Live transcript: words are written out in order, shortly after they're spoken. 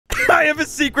I have a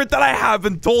secret that I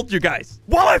haven't told you guys.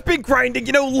 While I've been grinding,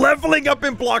 you know, leveling up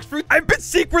in Blox Fruit, I've been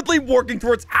secretly working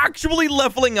towards actually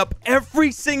leveling up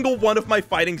every single one of my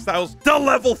fighting styles to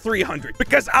level 300.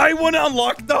 Because I want to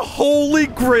unlock the holy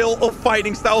grail of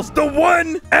fighting styles, the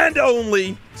one and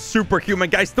only Superhuman,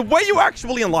 guys. The way you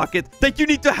actually unlock it, that you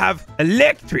need to have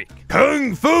Electric,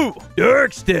 Kung Fu,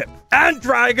 Dark Step, and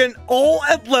Dragon all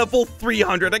at level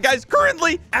 300. And guys,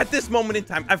 currently at this moment in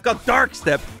time, I've got Dark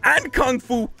Step and Kung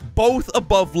Fu both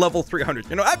above level 300.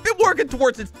 You know, I've been working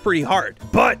towards it pretty hard,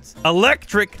 but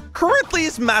Electric currently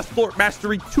is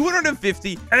mastery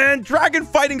 250, and Dragon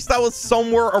fighting style is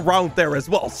somewhere around there as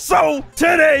well. So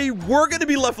today we're going to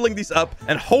be leveling these up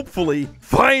and hopefully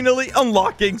finally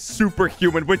unlocking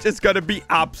Superhuman, which is going to be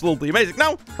absolutely amazing.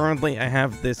 Now, currently I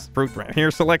have this fruit right here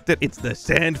selected. It's the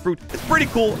sand fruit. It's pretty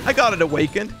cool. I got it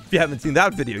awakened if you haven't seen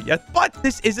that video yet, but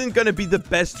this isn't going to be the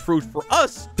best fruit for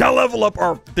us to level up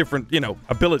our different, you know,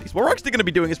 abilities. What we're actually going to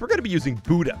be doing is we're going to be using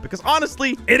Buddha, because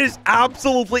honestly, it is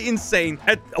absolutely insane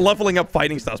at leveling up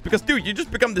fighting styles, because dude, you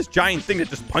just become this giant thing that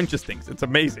just punches things. It's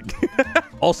amazing.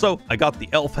 Also, I got the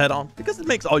elf head on because it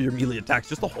makes all your melee attacks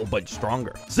just a whole bunch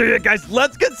stronger. So yeah, guys,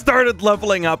 let's get started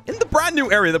leveling up in the brand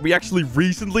new area that we actually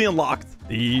recently unlocked,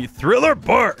 the Thriller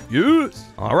Bar. Yes.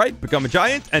 All right, become a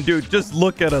giant. And dude, just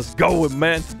look at us going,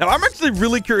 man. Now, I'm actually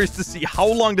really curious to see how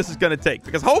long this is going to take,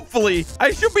 because hopefully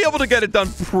I should be able to get it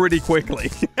done pretty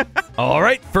quickly. All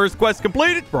right, first quest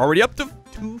completed. We're already up to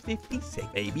 256,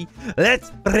 baby.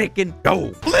 Let's freaking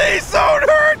go. Please don't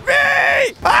hurt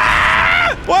me.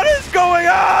 Ah! What is going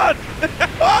on?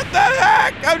 What the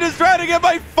heck? I'm just trying to get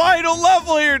my final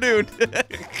level here, dude.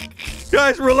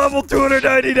 Guys, we're level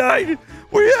 299.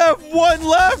 We have one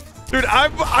left. Dude,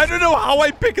 I don't know how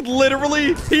I picked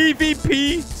literally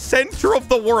PvP center of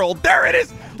the world. There it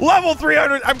is. Level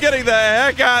 300. I'm getting the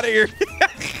heck out of here.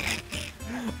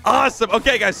 Awesome.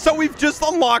 Okay, guys, so we've just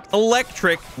unlocked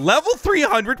Electric level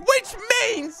 300, which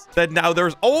means that now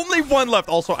there's only one left.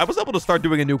 Also, I was able to start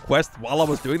doing a new quest while I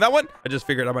was doing that one. I just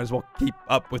figured I might as well keep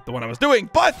up with the one I was doing.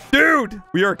 But, dude,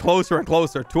 we are closer and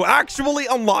closer to actually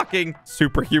unlocking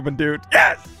Superhuman, dude.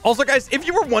 Yes! Also, guys, if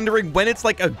you were wondering when it's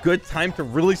like a good time to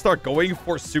really start going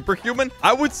for Superhuman,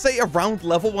 I would say around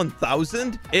level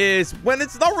 1000 is when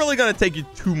it's not really going to take you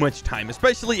too much time,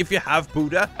 especially if you have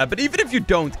Buddha. But even if you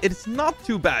don't, it's not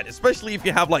too bad, especially if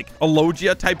you have like a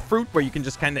Logia type fruit where you can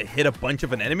just kind of hit a bunch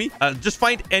of an enemy. Just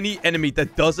find any enemy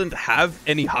that doesn't have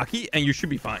any hockey and you should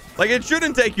be fine. Like, it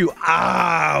shouldn't take you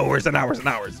hours and hours and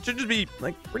hours. It should just be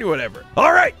like pretty whatever.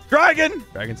 All right, Dragon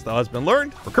style has been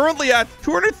learned. We're currently at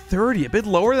 230, a bit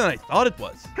lower than I thought it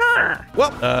was.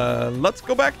 Well, let's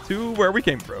go back to where we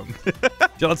came from.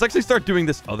 So let's actually start doing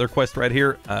this other quest right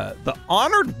here. The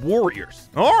Honored Warriors.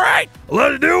 All right,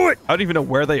 let's do it. I don't even know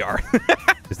where they are.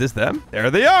 Is this them?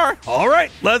 There they are. All right,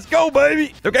 let's go,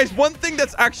 baby. So, guys, one thing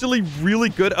that's actually really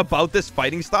good about this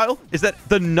fighting style is that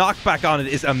the knockback on it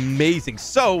is amazing.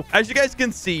 So, as you guys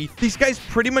can see, these guys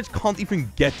pretty much can't even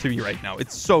get to me right now.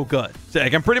 It's so good. So, I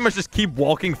can pretty much just keep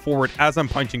walking forward as I'm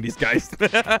punching these guys.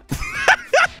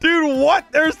 Dude,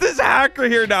 what? There's this hacker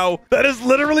here now that is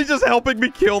literally just helping me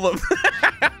kill them.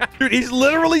 Dude, he's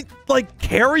literally like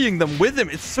carrying them with him.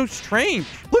 It's so strange.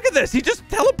 Look at this. He just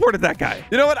teleported that guy.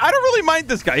 You know what? I don't really mind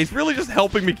this guy. He's really just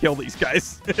helping me kill these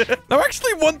guys. Now,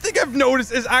 actually, one thing I've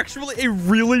noticed is actually a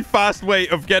really fast way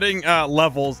of getting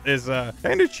levels is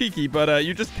kind of cheeky, but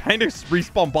you just kind of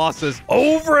respawn bosses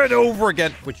over and over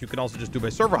again, which you can also just do by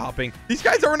server hopping. These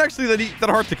guys aren't actually that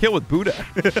hard to kill with Buddha,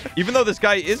 even though this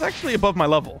guy is actually above my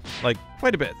level, like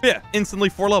quite a bit. Yeah, instantly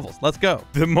 4 levels. Let's go.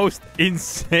 The most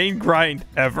insane grind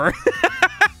ever.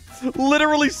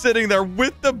 Literally sitting there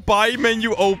with the buy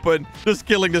menu open, just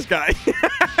killing this guy.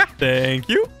 Thank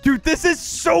you. Dude, this is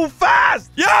so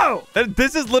fast. Yo,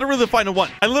 this is literally the final one.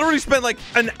 I literally spent like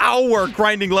an hour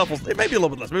grinding levels. It may be a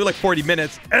little bit less, maybe like 40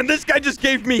 minutes. And this guy just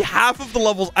gave me half of the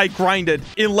levels I grinded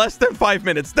in less than 5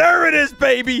 minutes. There it is,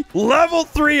 baby. Level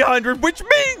 300, which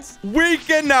means we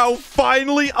can now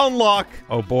finally unlock.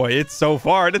 Oh boy, it's so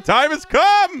far. The time has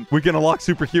come. We can unlock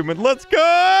Superhuman. Let's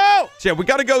go. So yeah, we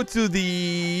got to go to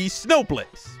the snow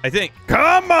place, I think.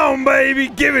 Come on, baby.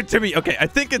 Give it to me. Okay, I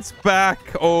think it's back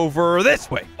over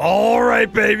this way. All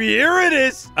right, baby. Here it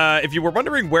is. If you were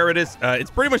wondering where it is,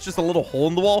 it's pretty much just a little hole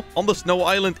in the wall on the snow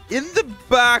island in the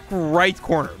back right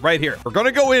corner, right here. We're going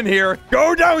to go in here,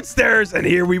 go downstairs, and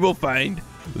here we will find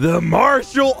the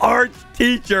martial arts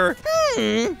teacher.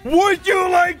 Would you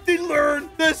like to learn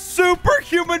the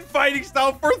Superhuman fighting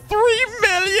style for 3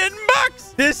 million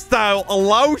bucks? This style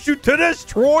allows you to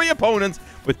destroy opponents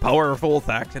with powerful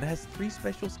attacks. And it has 3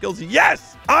 special skills.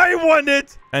 Yes, I won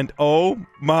it. And oh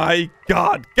my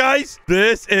god, guys,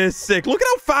 this is sick. Look at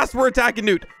how fast we're attacking,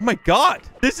 dude. Oh my god,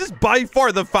 this is by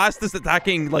far the fastest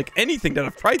attacking like anything that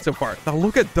I've tried so far. Now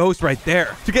look at those right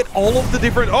there to get all of the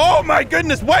different. Oh my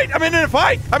goodness, wait, I'm in a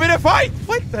fight.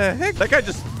 What the heck? That guy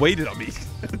just waited on me.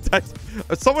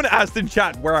 Someone asked in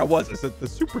chat where I was. I said the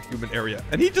superhuman area,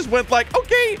 and he just went like,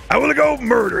 okay, I want to go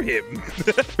murder him.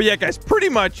 But yeah, guys, pretty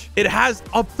much it has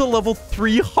up to level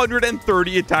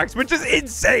 330 attacks, which is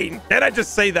insane. Can I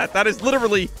just say that is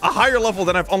literally a higher level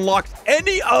than I've unlocked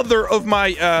any other of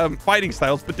my fighting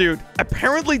styles? But dude,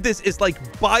 apparently this is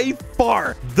like by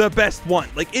far the best one.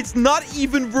 Like, it's not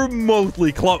even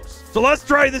remotely close. So let's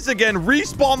try this again.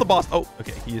 Respawn the boss. Oh,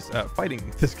 okay. He is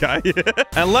fighting this guy.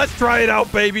 And let's try it out,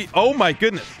 baby. Oh, my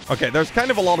goodness. Okay, there's kind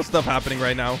of a lot of stuff happening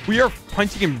right now. We are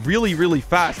punching him really, really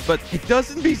fast, but it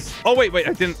doesn't be... Oh, wait.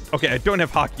 I didn't... Okay, I don't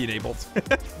have hockey enabled.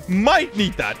 Might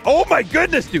need that. Oh, my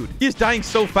goodness, dude. He is dying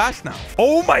so fast now.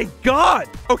 Oh, my God.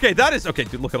 Okay, that is... Okay,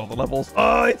 dude, look at all the levels.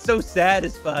 Oh, it's so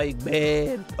satisfying,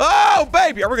 man. Oh,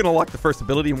 baby. Are we going to unlock the first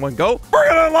ability in one go? We're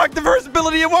going to unlock the first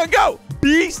ability in one go.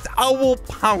 Beast Owl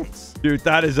Pounce. Dude,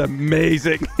 that is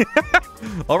amazing.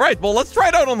 All right, well, let's try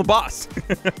it out on the boss.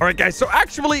 All right, guys. So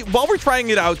actually, while we're trying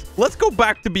it out, let's go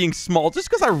back to being small just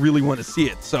because I really want to see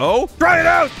it. So try it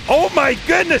out. Oh, my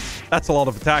goodness. That's a lot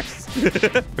of attacks.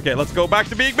 Okay, let's go back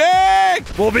to being big.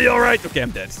 We'll be all right. Okay,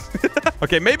 I'm dead.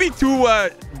 Okay, maybe two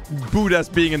Buddhas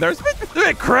being in there. It's a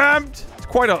bit cramped.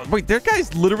 Quite a... Wait, that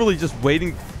guy's literally just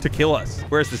waiting to kill us.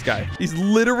 Where's this guy? He's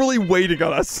literally waiting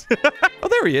on us. Oh,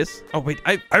 there he is. Oh, wait.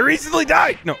 I recently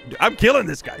died. No, I'm killing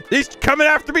this guy. He's coming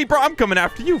after me, bro. I'm coming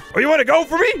after you. Oh, you want to go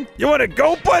for me? You want to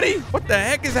go, buddy? What the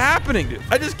heck is happening, dude?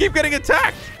 I just keep getting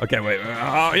attacked. Okay, wait.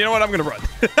 You know what? I'm going to run.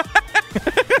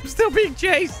 I'm still being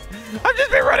chased. I've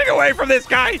just been running away from this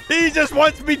guy. He just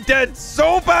wants me dead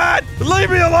so bad.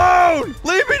 Leave me alone.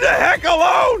 Leave me the heck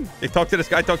alone. Hey, talk to this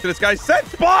guy. Talk to this guy. Set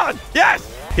spawn.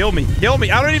 Yes. Kill me. Kill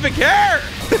me. I don't even care.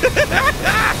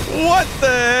 What the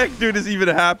heck, dude, is even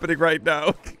happening right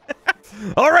now?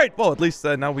 All right. Well, at least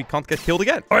now we can't get killed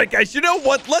again. All right, guys. You know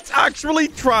what? Let's actually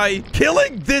try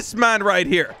killing this man right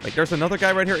here. Like, there's another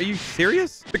guy right here. Are you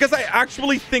serious? Because I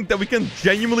actually think that we can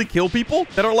genuinely kill people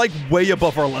that are like way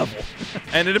above our level.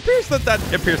 And it appears that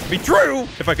appears to be true.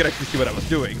 If I could actually see what I was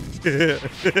doing. Dude,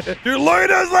 look at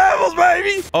those levels,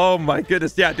 baby. Oh, my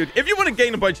goodness. Yeah, dude. If you want to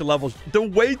gain a bunch of levels, the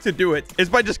way to do it is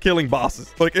by just killing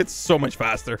bosses. Like, it's so much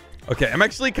faster. Okay, I'm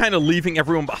actually kind of leaving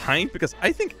everyone behind because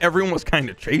I think everyone was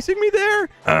kind of chasing me there.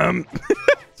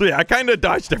 So yeah, I kind of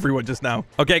dodged everyone just now.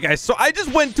 Okay, guys, so I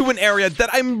just went to an area that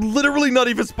I'm literally not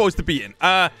even supposed to be in.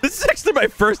 This is actually my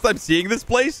first time seeing this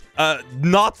place,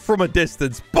 not from a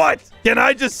distance, but can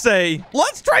I just say,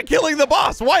 let's try killing the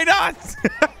boss. Why not?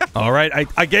 All right,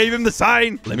 I gave him the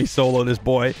sign. Let me solo this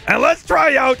boy. And let's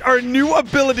try out our new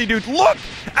ability, dude. Look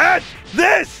at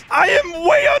this. I am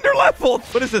way under leveled.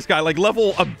 What is this guy? Like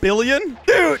level 1 billion?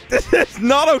 Dude, this is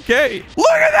not okay. Look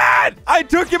at that. I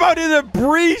took him out in a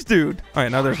breeze, dude. All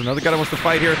right, now there's another guy that wants to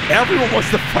fight here. Everyone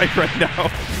wants to fight right now.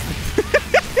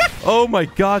 Oh my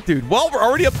god, dude. Well, we're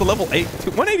already up to level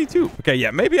 182. Okay,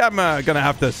 yeah, maybe I'm gonna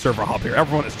have to server hop here.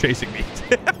 Everyone is chasing me.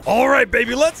 All right,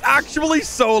 baby, let's actually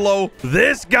solo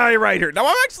this guy right here. Now,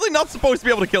 I'm actually not supposed to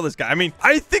be able to kill this guy. I mean,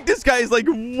 I think this guy is like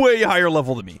way higher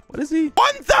level than me. What is he?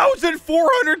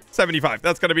 1,475.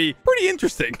 That's gonna be pretty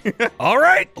interesting. All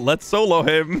right, let's solo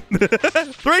him.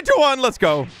 3, 2, 1, let's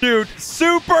go. Dude,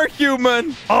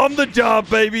 superhuman on the job,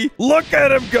 baby. Look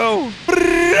at him go.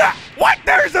 What?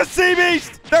 There's a sea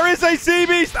beast. There is a sea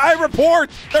beast. I report.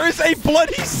 There is a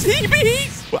bloody sea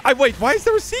beast. Wait, why is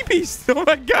there a sea beast? Oh,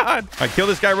 my God. I kill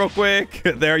this guy real quick.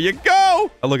 There you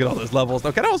go. Oh, look at all those levels.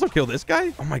 Now, can I also kill this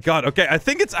guy? Oh, my God. Okay, I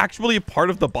think it's actually a part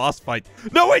of the boss fight.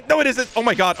 No, wait. No, it isn't. Oh,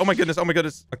 my God. Oh, my goodness. Oh, my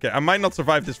goodness. Okay, I might not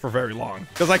survive this for very long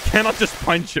because I cannot just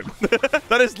punch him.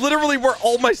 That is literally where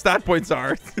all my stat points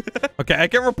are. Okay, I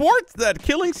can report that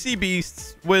killing sea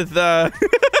beasts with... oh,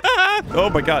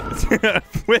 my God.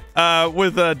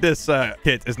 with this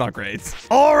kit is not great.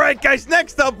 All right, guys.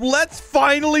 Next up, let's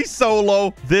finally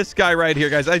solo this guy right here,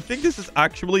 guys. I think this is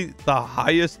actually the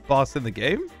highest boss in the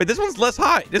game. Wait, this one's less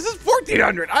high. This is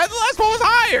 1,400. The last one was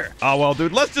higher. Oh, well,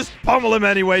 dude. Let's just pummel him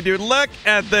anyway, dude. Look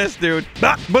at this, dude.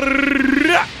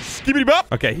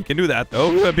 Okay, he can do that,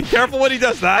 though. Be careful when he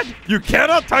does that. You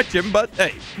cannot touch him, but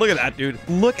hey, look at that, dude.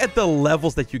 Look at the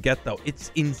levels that you get, though.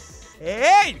 It's insane.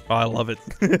 Hey! Oh, I love it.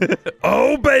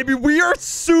 Oh, baby. We are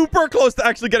super close to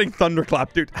actually getting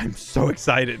Thunderclap, dude. I'm so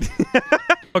excited.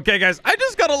 Okay, guys, I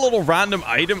just got a little random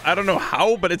item. I don't know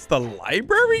how, but it's the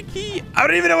library key. I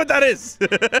don't even know what that is.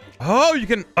 Oh, you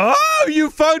can... Oh, you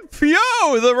found Pio,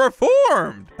 the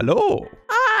Reformed. Hello.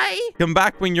 Hi. Come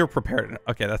back when you're prepared.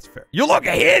 Okay, that's fair. You look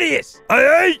hideous. I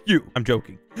hate you. I'm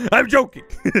joking. I'm joking.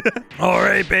 All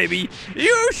right, baby.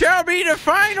 You shall be the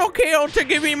final kill to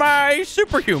give me my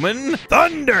superhuman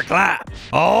thunderclap.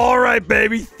 All right,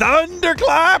 baby.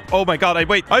 Thunderclap. Oh, my God.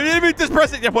 Wait. I need to make this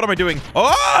present. Yeah, what am I doing?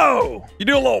 Oh, you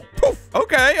do a little poof.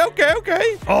 Okay, okay,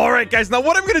 okay. All right, guys. Now,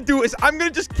 what I'm going to do is I'm going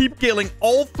to just keep killing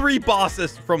all 3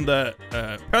 bosses from the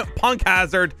Punk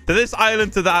Hazard to this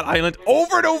island to that island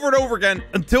over and over and over again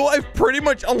until I've pretty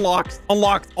much unlocked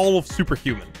all of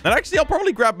Superhuman. And actually, I'll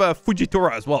probably grab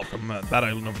Fujitora as well from that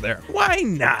island over there. Why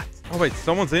not? Oh, wait,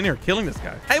 someone's in here killing this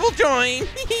guy. I will join.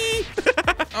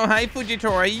 Oh, hi,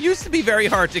 Fujitora. You used to be very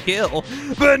hard to kill,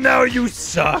 but now you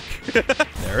suck.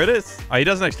 There it is. Oh, he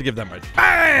doesn't actually give that much.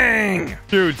 Bang!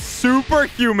 Dude,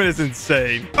 Superhuman is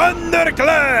insane. Under the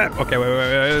clap. Okay,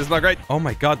 wait. It's not great. Oh,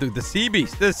 my God, dude. The Sea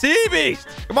Beast. The Sea Beast.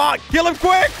 Come on. Kill him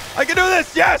quick. I can do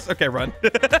this. Yes. Okay, run.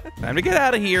 Time to get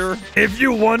out of here. If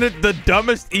you wanted the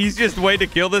dumbest, easiest way to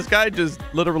kill this guy, just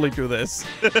literally do this.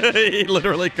 He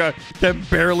literally can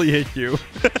barely hit you.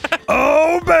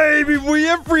 Oh, baby, we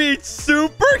have reached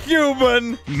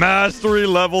Superhuman Mastery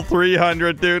level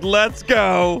 300, dude. Let's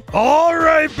go. All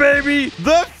right, baby.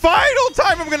 The final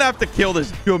time I'm going to have to kill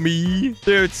this dummy.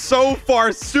 Dude, so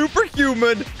far,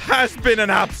 Superhuman has been an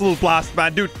absolute blast,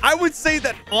 man. Dude, I would say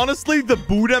that, honestly, the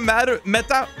Buddha meta,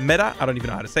 I don't even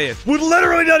know how to say it, would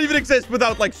literally not even exist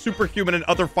without, like, Superhuman and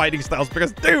other fighting styles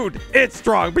because, dude, it's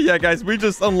strong. But yeah, guys, we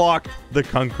just unlocked the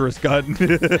Conqueror's Gun.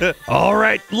 All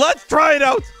right, let's try it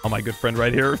out. Oh, my good friend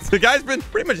right here. The guy's been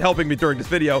pretty much helping me during this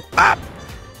video. Ah!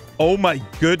 Oh my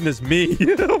goodness me.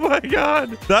 Oh my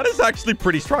God. That is actually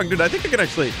pretty strong, dude. I think I can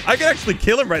actually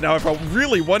kill him right now if I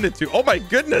really wanted to. Oh my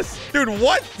goodness. Dude,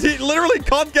 what? He literally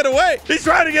can't get away. He's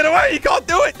trying to get away. He can't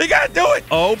do it. He can't do it.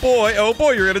 Oh boy. Oh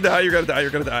boy. You're gonna die. You're gonna die. You're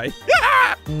gonna die.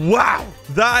 Yeah! Wow.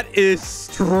 That is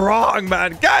strong,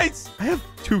 man. Guys, I have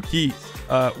 2 keys.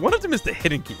 One of them is the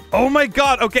hidden key. Oh my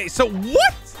God. Okay, so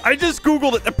what? I just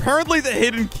Googled it. Apparently, the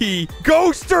hidden key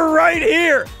goes to right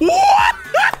here. What?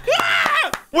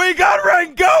 We got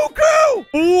Rengoku.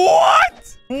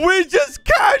 What? We just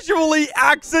casually,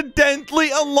 accidentally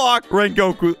unlocked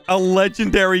Rengoku, a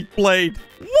legendary blade.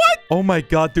 What? Oh my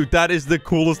God, dude. That is the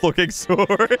coolest looking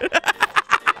sword.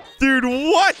 Dude,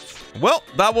 what? Well,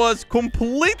 that was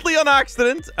completely on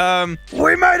accident.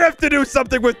 We might have to do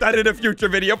something with that in a future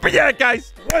video. But yeah,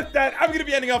 guys, with that, I'm going to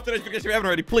be ending off today's video. If you haven't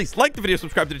already, please like the video,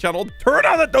 subscribe to the channel, turn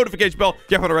on that notification bell. If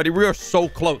you haven't already, we are so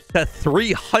close to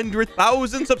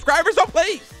 300,000 subscribers. So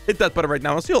please hit that button right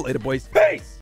now. I'll see you later, boys. Peace.